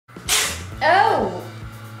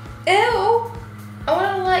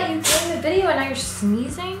video and now you're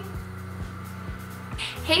sneezing?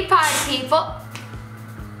 Hey party people.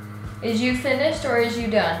 Is you finished or is you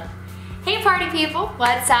done? Hey party people,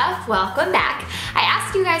 what's up? Welcome back. I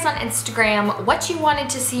asked you guys on Instagram what you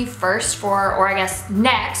wanted to see first for, or I guess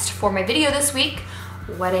next, for my video this week.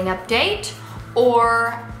 Wedding update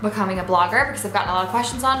or becoming a blogger, because I've gotten a lot of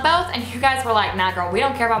questions on both, and you guys were like, nah girl, we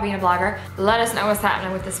don't care about being a blogger. Let us know what's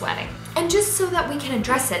happening with this wedding. And just so that we can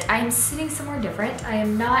address it, I am sitting somewhere different. I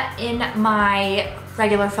am not in my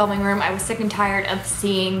regular filming room. I was sick and tired of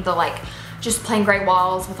seeing the just plain gray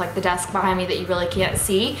walls with the desk behind me that you really can't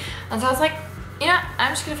see. And so I was like, you know,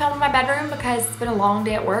 I'm just gonna film in my bedroom because it's been a long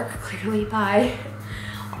day at work, clearly by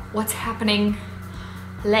what's happening.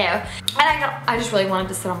 Hello. And I just really wanted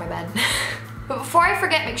to sit on my bed. But before I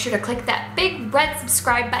forget, make sure to click that big red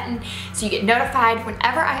subscribe button so you get notified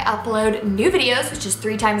whenever I upload new videos, which is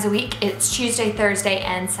 3 times a week. It's Tuesday, Thursday,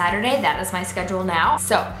 and Saturday. That is my schedule now.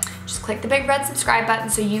 So just click the big red subscribe button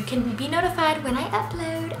so you can be notified when I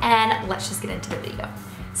upload, and let's just get into the video.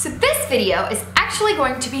 So this video is actually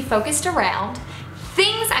going to be focused around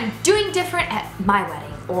things I'm doing different at my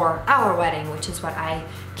wedding, or our wedding, which is what I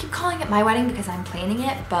keep calling it my wedding because I'm planning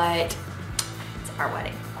it, but it's our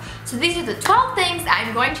wedding. So these are the 12 things that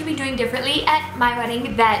I'm going to be doing differently at my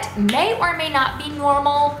wedding that may or may not be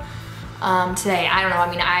normal today. I don't know, I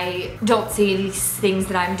mean, I don't see these things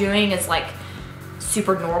that I'm doing as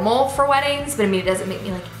super normal for weddings, but I mean, it doesn't make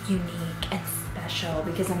me unique and special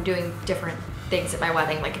because I'm doing different things at my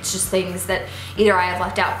wedding. It's just things that either I have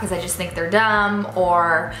left out because I just think they're dumb,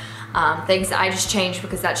 or things that I just changed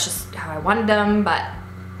because that's just how I wanted them, but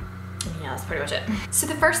yeah, that's pretty much it. So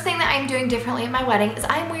the first thing that I'm doing differently at my wedding is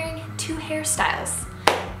I'm wearing 2 hairstyles.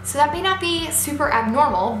 So that may not be super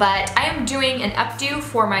abnormal, but I am doing an updo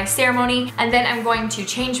for my ceremony, and then I'm going to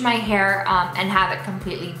change my hair and have it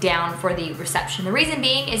completely down for the reception. The reason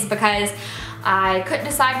being is because I couldn't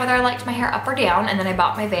decide whether I liked my hair up or down, and then I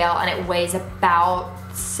bought my veil and it weighs about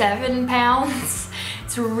 7 pounds.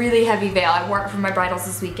 It's a really heavy veil. I wore it for my bridals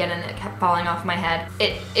this weekend and it kept falling off my head.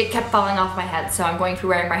 It kept falling off my head, so I'm going to be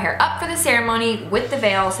wearing my hair up for the ceremony with the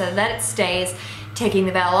veil so that it stays, taking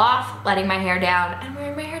the veil off, letting my hair down, and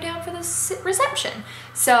wearing my hair down for the reception.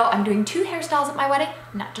 So I'm doing 2 hairstyles at my wedding,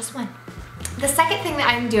 not just 1. The second thing that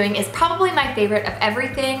I'm doing is probably my favorite of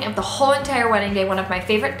everything, of the whole entire wedding day. One of my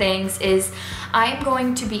favorite things is I'm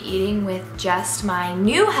going to be eating with just my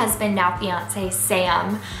new husband, now fiance,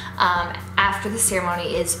 Sam, after the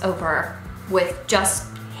ceremony is over, with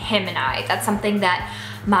just him and I. That's something that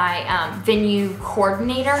my venue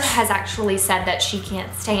coordinator has actually said that she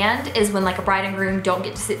can't stand, is when a bride and groom don't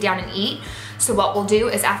get to sit down and eat. So what we'll do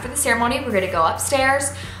is after the ceremony, we're gonna go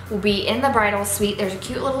upstairs. We'll be in the bridal suite. There's a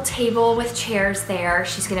cute little table with chairs there.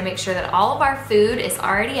 She's gonna make sure that all of our food is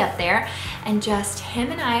already up there, and just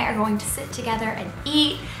him and I are going to sit together and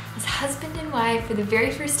eat as husband and wife for the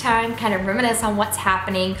very first time, kind of reminisce on what's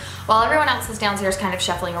happening, while everyone else is downstairs kind of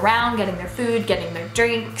shuffling around, getting their food, getting their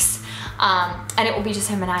drinks. And it will be just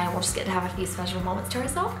him and I, and we'll just get to have a few special moments to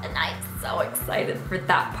ourselves, and I'm so excited for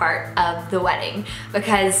that part of the wedding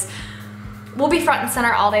because we'll be front and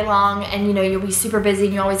center all day long, and you'll be super busy,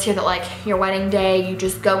 and you always hear that your wedding day, you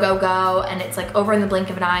just go, go, go, and it's over in the blink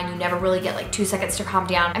of an eye, and you never really get 2 seconds to calm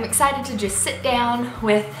down. I'm excited to just sit down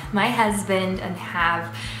with my husband and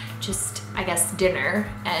have just, I guess, dinner,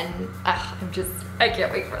 and I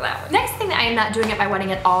can't wait for that one. Next thing that I am not doing at my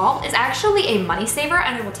wedding at all is actually a money saver,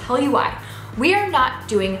 and I will tell you why. We are not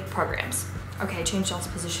doing programs. Okay, I changed y'all's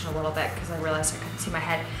position a little bit because I realized I couldn't see my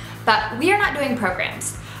head, but we are not doing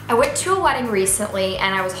programs. I went to a wedding recently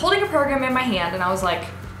and I was holding a program in my hand and I was like,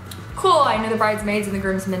 cool, I know the bridesmaid's and the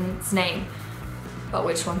groomsman's name, but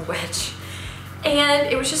which one's which?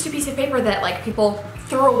 And it was just a piece of paper that people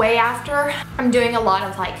threw away after. I'm doing a lot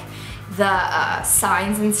of the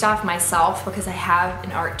signs and stuff myself because I have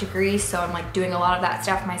an art degree, so I'm doing a lot of that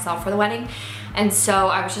stuff myself for the wedding. And so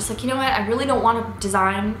I was just you know what, I really don't want to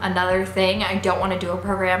design another thing. I don't want to do a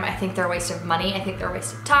program. I think they're a waste of money. I think they're a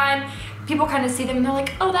waste of time. People kind of see them and they're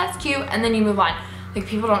like, oh, that's cute, and then you move on.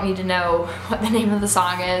 People don't need to know what the name of the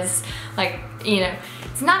song is.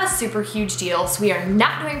 It's not a super huge deal, so we are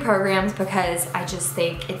not doing programs because I just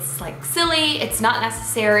think it's silly, it's not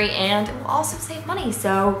necessary, and it will also save money,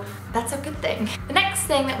 so that's a good thing. The next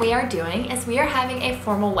thing that we are doing is we are having a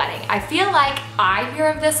formal wedding. I feel like I hear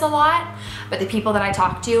of this a lot, but the people that I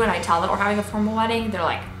talk to and I tell them we're having a formal wedding, they're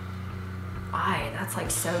like, why?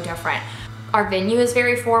 That's so different. Our venue is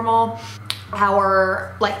very formal.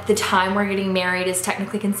 the time we're getting married is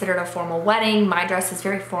technically considered a formal wedding. My dress is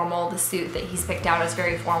very formal. The suit that he's picked out is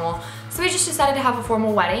very formal. So we just decided to have a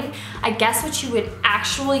formal wedding. I guess what you would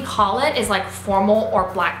actually call it is like formal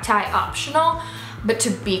or black tie optional. But to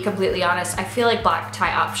be completely honest, I feel like black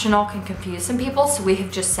tie optional can confuse some people. So we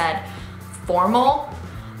have just said formal.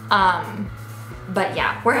 But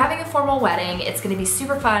yeah, we're having a formal wedding. It's gonna be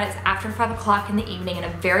super fun. It's after 5 o'clock in the evening in a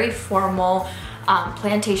very formal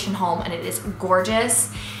plantation home, and it is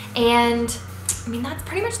gorgeous. And I mean, that's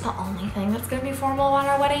pretty much the only thing that's gonna be formal on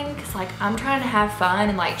our wedding, because like I'm trying to have fun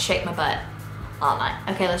and like shake my butt all night.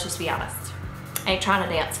 Okay, let's just be honest. I ain't trying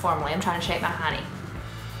to dance formally, I'm trying to shake my honey.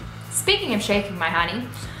 Speaking of shaking my honey,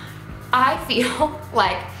 I feel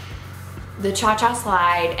like the cha-cha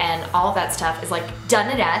slide and all of that stuff is like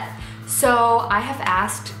done to death. So I have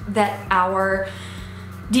asked that our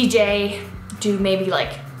DJ do maybe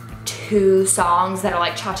like 2 songs that are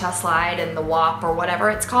like cha-cha slide and the WAP or whatever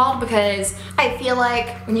it's called, because I feel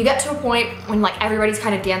like when you get to a point when like everybody's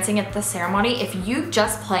kind of dancing at the ceremony, if you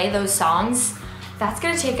just play those songs, that's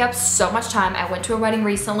gonna take up so much time. I went to a wedding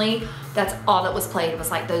recently, that's all that was played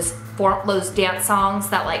was like those dance songs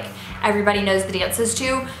that like everybody knows the dances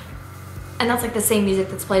to. And that's like the same music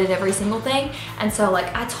that's played at every single thing. And so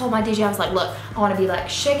like I told my DJ, I was like, look, I wanna be like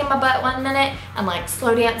shaking my butt 1 minute and like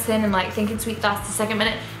slow dancing and like thinking sweet thoughts the 2nd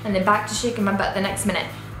minute and then back to shaking my butt the next minute.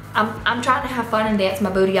 I'm trying to have fun and dance my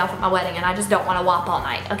booty off at my wedding, and I just don't wanna WAP all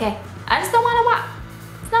night, okay? I just don't wanna WAP.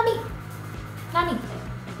 It's not me, not me.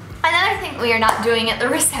 Another thing we are not doing at the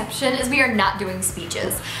reception is we are not doing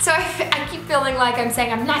speeches. So I keep feeling like I'm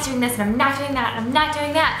saying I'm not doing this and I'm not doing that and I'm not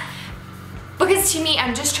doing that. Because to me,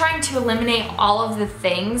 I'm just trying to eliminate all of the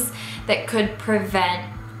things that could prevent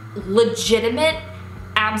legitimate,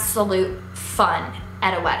 absolute fun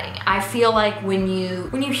at a wedding. I feel like when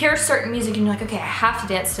you hear certain music and you're like, okay, I have to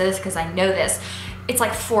dance to this because I know this, it's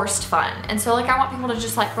like forced fun. And so like I want people to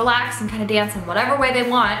just like relax and kind of dance in whatever way they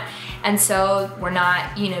want. And so we're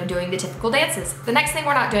not, you know, doing the typical dances. The next thing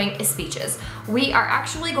we're not doing is speeches. We are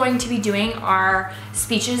actually going to be doing our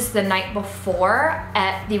speeches the night before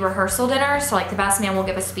at the rehearsal dinner. So like the best man will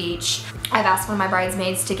give a speech. I've asked one of my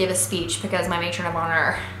bridesmaids to give a speech because my matron of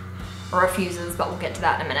honor refuses, but we'll get to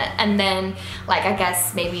that in a minute. And then like I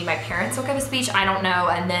guess maybe my parents will give a speech, I don't know.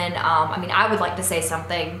 And then I mean, I would like to say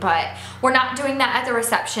something, but we're not doing that at the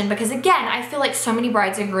reception because again, I feel like so many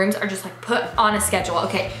brides and grooms are just like put on a schedule.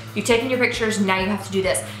 Okay, you've taken your pictures, now you have to do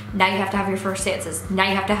this, now you have to have your first dances, now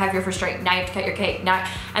you have to have your first drink, now you have to cut your cake, now,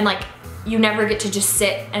 and like you never get to just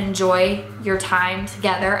sit and enjoy your time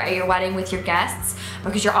together at your wedding with your guests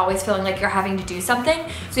because you're always feeling like you're having to do something.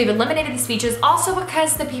 So we've eliminated the speeches. Also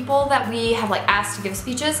because the people that we have like asked to give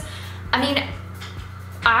speeches, I mean,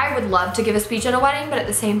 I would love to give a speech at a wedding, but at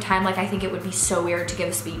the same time, like I think it would be so weird to give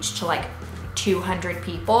a speech to like 200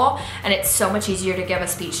 people, and it's so much easier to give a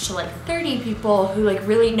speech to like 30 people who like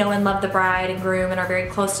really know and love the bride and groom and are very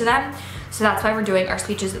close to them. So that's why we're doing our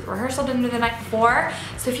speeches at the rehearsal dinner the night before.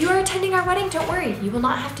 So if you are attending our wedding, don't worry, you will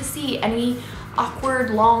not have to see any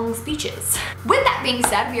awkward long speeches. With that being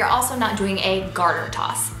said, we are also not doing a garter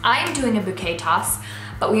toss. I am doing a bouquet toss,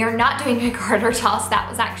 but we are not doing a garter toss. That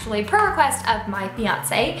was actually per request of my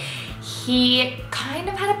fiance. He kind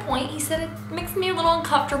of had a point. He said it makes me a little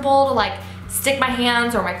uncomfortable to like stick my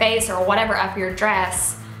hands or my face or whatever up your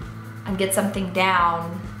dress and get something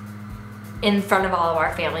down in front of all of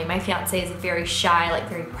our family. My fiance is a very shy, like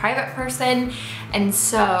very private person, and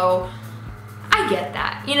so I get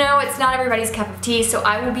that. You know, it's not everybody's cup of tea, so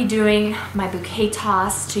I will be doing my bouquet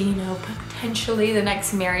toss to, you know, potentially the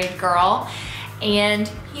next married girl, and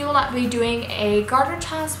he will not be doing a garter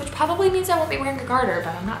toss, which probably means I won't be wearing a garter,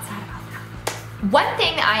 but I'm not sad about that. One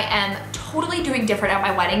thing I am totally doing different at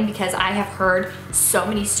my wedding, because I have heard so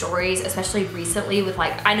many stories, especially recently with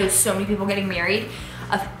like, I know so many people getting married,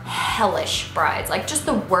 of hellish brides, like just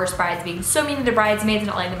the worst brides, being so mean to the bridesmaids and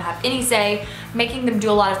not letting them have any say, making them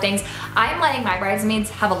do a lot of things. I'm letting my bridesmaids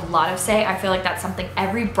have a lot of say. I feel like that's something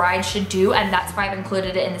every bride should do, and that's why I've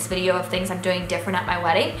included it in this video of things I'm doing different at my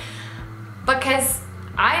wedding, because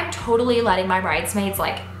I am totally letting my bridesmaids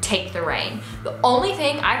like take the reign. The only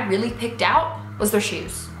thing I really picked out was their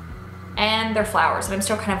shoes and their flowers, and I'm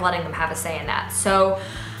still kind of letting them have a say in that. So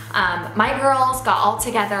my girls got all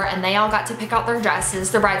together and they all got to pick out their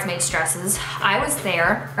dresses, their bridesmaids' dresses. I was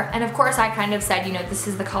there, and of course I kind of said, you know, this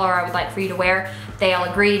is the color I would like for you to wear. They all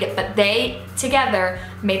agreed, but they together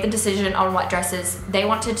made the decision on what dresses they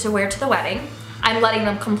wanted to wear to the wedding. I'm letting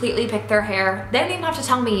them completely pick their hair. They don't even have to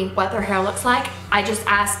tell me what their hair looks like. I just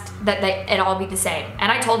asked that it all be the same.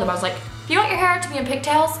 And I told them, I was like, if you want your hair to be in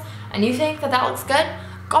pigtails and you think that that looks good,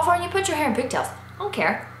 go for it and you put your hair in pigtails. I don't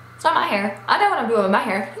care. It's not my hair. I know what I'm doing with my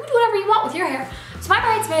hair. You can do whatever you want with your hair. So my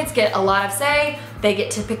bridesmaids get a lot of say. They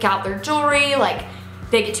get to pick out their jewelry, like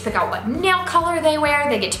they get to pick out what nail color they wear.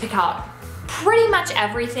 They get to pick out pretty much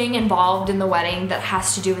everything involved in the wedding that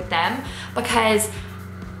has to do with them, because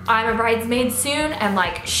I'm a bridesmaid soon and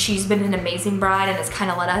like she's been an amazing bride and has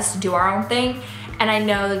kind of let us do our own thing. And I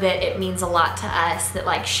know that it means a lot to us that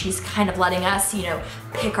like she's kind of letting us, you know,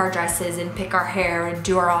 pick our dresses and pick our hair and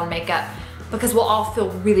do our own makeup, because we'll all feel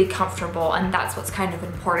really comfortable. And that's what's kind of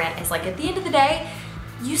important, is like at the end of the day,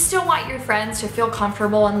 you still want your friends to feel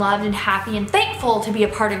comfortable and loved and happy and thankful to be a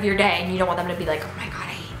part of your day. And you don't want them to be like, oh my God,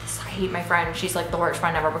 I hate this. I hate my friend. She's like the worst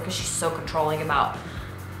friend ever because she's so controlling about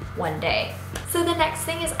one day. So the next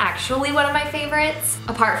thing is actually one of my favorites,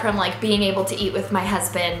 apart from like being able to eat with my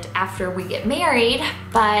husband after we get married.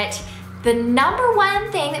 But the number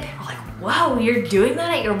one thing that people are like, whoa, you're doing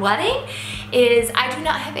that at your wedding, is I do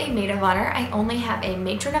not have a maid of honor. I only have a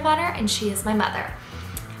matron of honor, and she is my mother.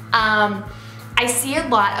 I see a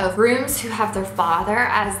lot of grooms who have their father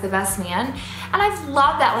as the best man, and I've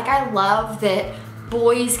loved that. Like, I love that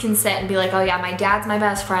boys can sit and be like, oh yeah, my dad's my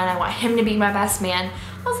best friend, I want him to be my best man.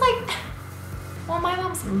 I was like, well, my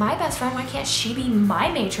mom's my best friend, why can't she be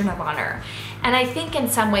my matron of honor? And I think in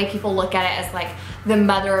some way people look at it as like the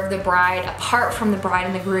mother of the bride, apart from the bride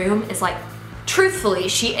and the groom, is like, truthfully,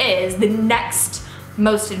 she is the next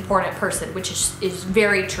most important person, which is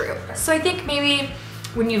very true. So I think maybe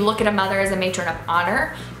when you look at a mother as a matron of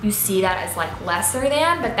honor, you see that as like lesser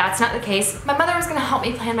than, but that's not the case. My mother was gonna help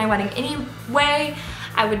me plan my wedding anyway.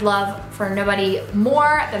 I would love for nobody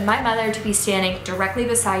more than my mother to be standing directly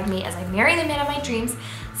beside me as I marry the man of my dreams.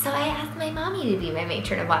 So I asked my mommy to be my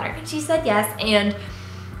matron of honor, and she said yes. And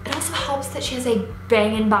it also helps that she has a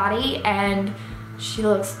banging body and she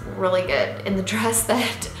looks really good in the dress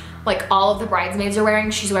that like all of the bridesmaids are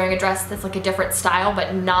wearing. She's wearing a dress that's like a different style,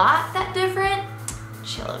 but not that different.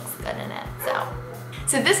 She looks good in it,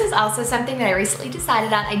 so this is also something that I recently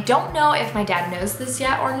decided on. I don't know if my dad knows this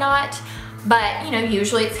yet or not, but you know,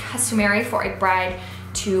 usually it's customary for a bride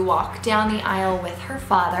to walk down the aisle with her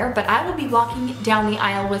father, but I will be walking down the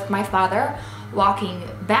aisle with my father, walking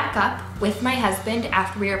back up with my husband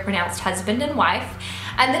after we are pronounced husband and wife,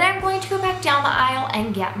 and then I'm going to go back down the aisle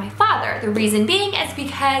and get my father. The reason being is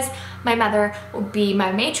because my mother will be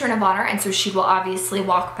my matron of honor, and so she will obviously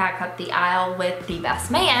walk back up the aisle with the best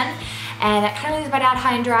man, and that kind of leaves my dad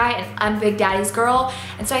high and dry, and I'm Big Daddy's girl,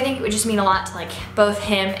 and so I think it would just mean a lot to like both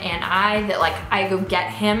him and I that like I go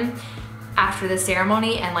get him after the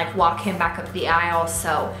ceremony and like walk him back up the aisle.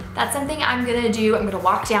 So that's something I'm gonna do. I'm gonna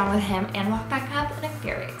walk down with him and walk back up, and I'm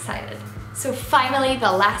very excited. So finally,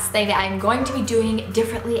 the last thing that I'm going to be doing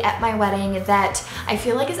differently at my wedding that I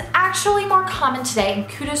feel like is actually more common today, and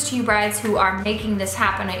kudos to you brides who are making this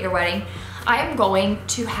happen at your wedding, I am going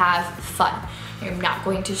to have fun. I'm not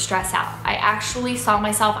going to stress out. I actually saw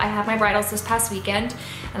myself, I had my bridals this past weekend,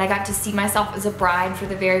 and I got to see myself as a bride for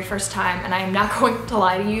the very first time, and I am not going to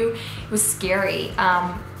lie to you, it was scary.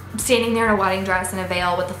 Standing there in a wedding dress and a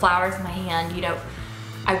veil with the flowers in my hand, you know,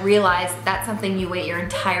 I realized that's something you wait your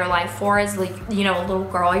entire life for as like, you know, a little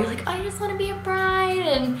girl. You're like, oh, I just want to be a bride.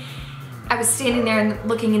 And I was standing there and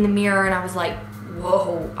looking in the mirror, and I was like,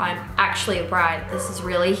 whoa, I'm actually a bride. This is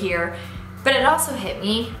really here. But it also hit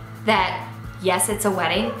me that yes, it's a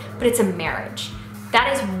wedding, but it's a marriage.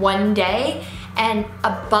 That is one day, and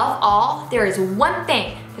above all, there is one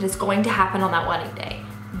thing that is going to happen on that wedding day.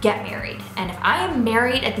 Get married. And if I am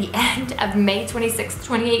married at the end of May 26th,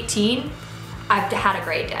 2018, I've had a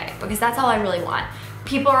great day, because that's all I really want.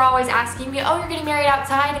 People are always asking me, oh, you're getting married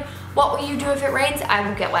outside. What will you do if it rains? I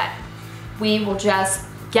will get wet. We will just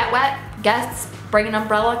get wet. Guests, bring an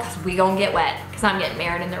umbrella, because we gonna get wet, because I'm getting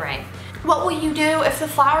married in the rain. What will you do if the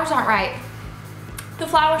flowers aren't right? The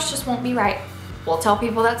flowers just won't be right. We'll tell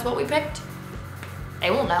people that's what we picked.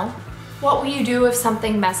 They won't know. What will you do if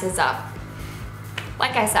something messes up?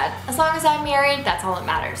 Like I said, as long as I'm married, that's all that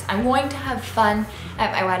matters. I'm going to have fun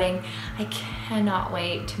at my wedding. I cannot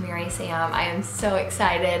wait to marry Sam. I am so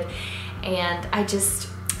excited, and I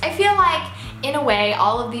feel like in a way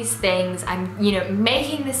all of these things I'm, you know,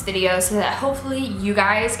 making this video so that hopefully you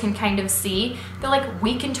guys can kind of see that like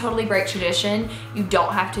we can totally break tradition. You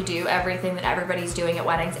don't have to do everything that everybody's doing at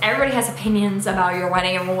weddings. Everybody has opinions about your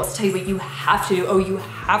wedding. Everyone wants to tell you what you have to do. Oh, you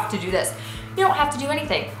have to do this. You don't have to do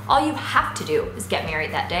anything. All you have to do is get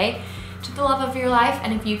married that day to the love of your life,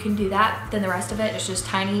 and if you can do that, then the rest of it is just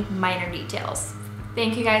tiny, minor details.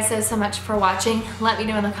 Thank you guys so much for watching. Let me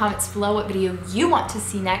know in the comments below what video you want to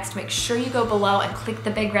see next. Make sure you go below and click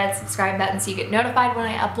the big red subscribe button so you get notified when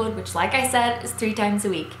I upload, which like I said, is 3 times a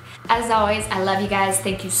week. As always, I love you guys.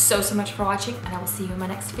 Thank you so much for watching, and I will see you in my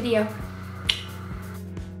next video.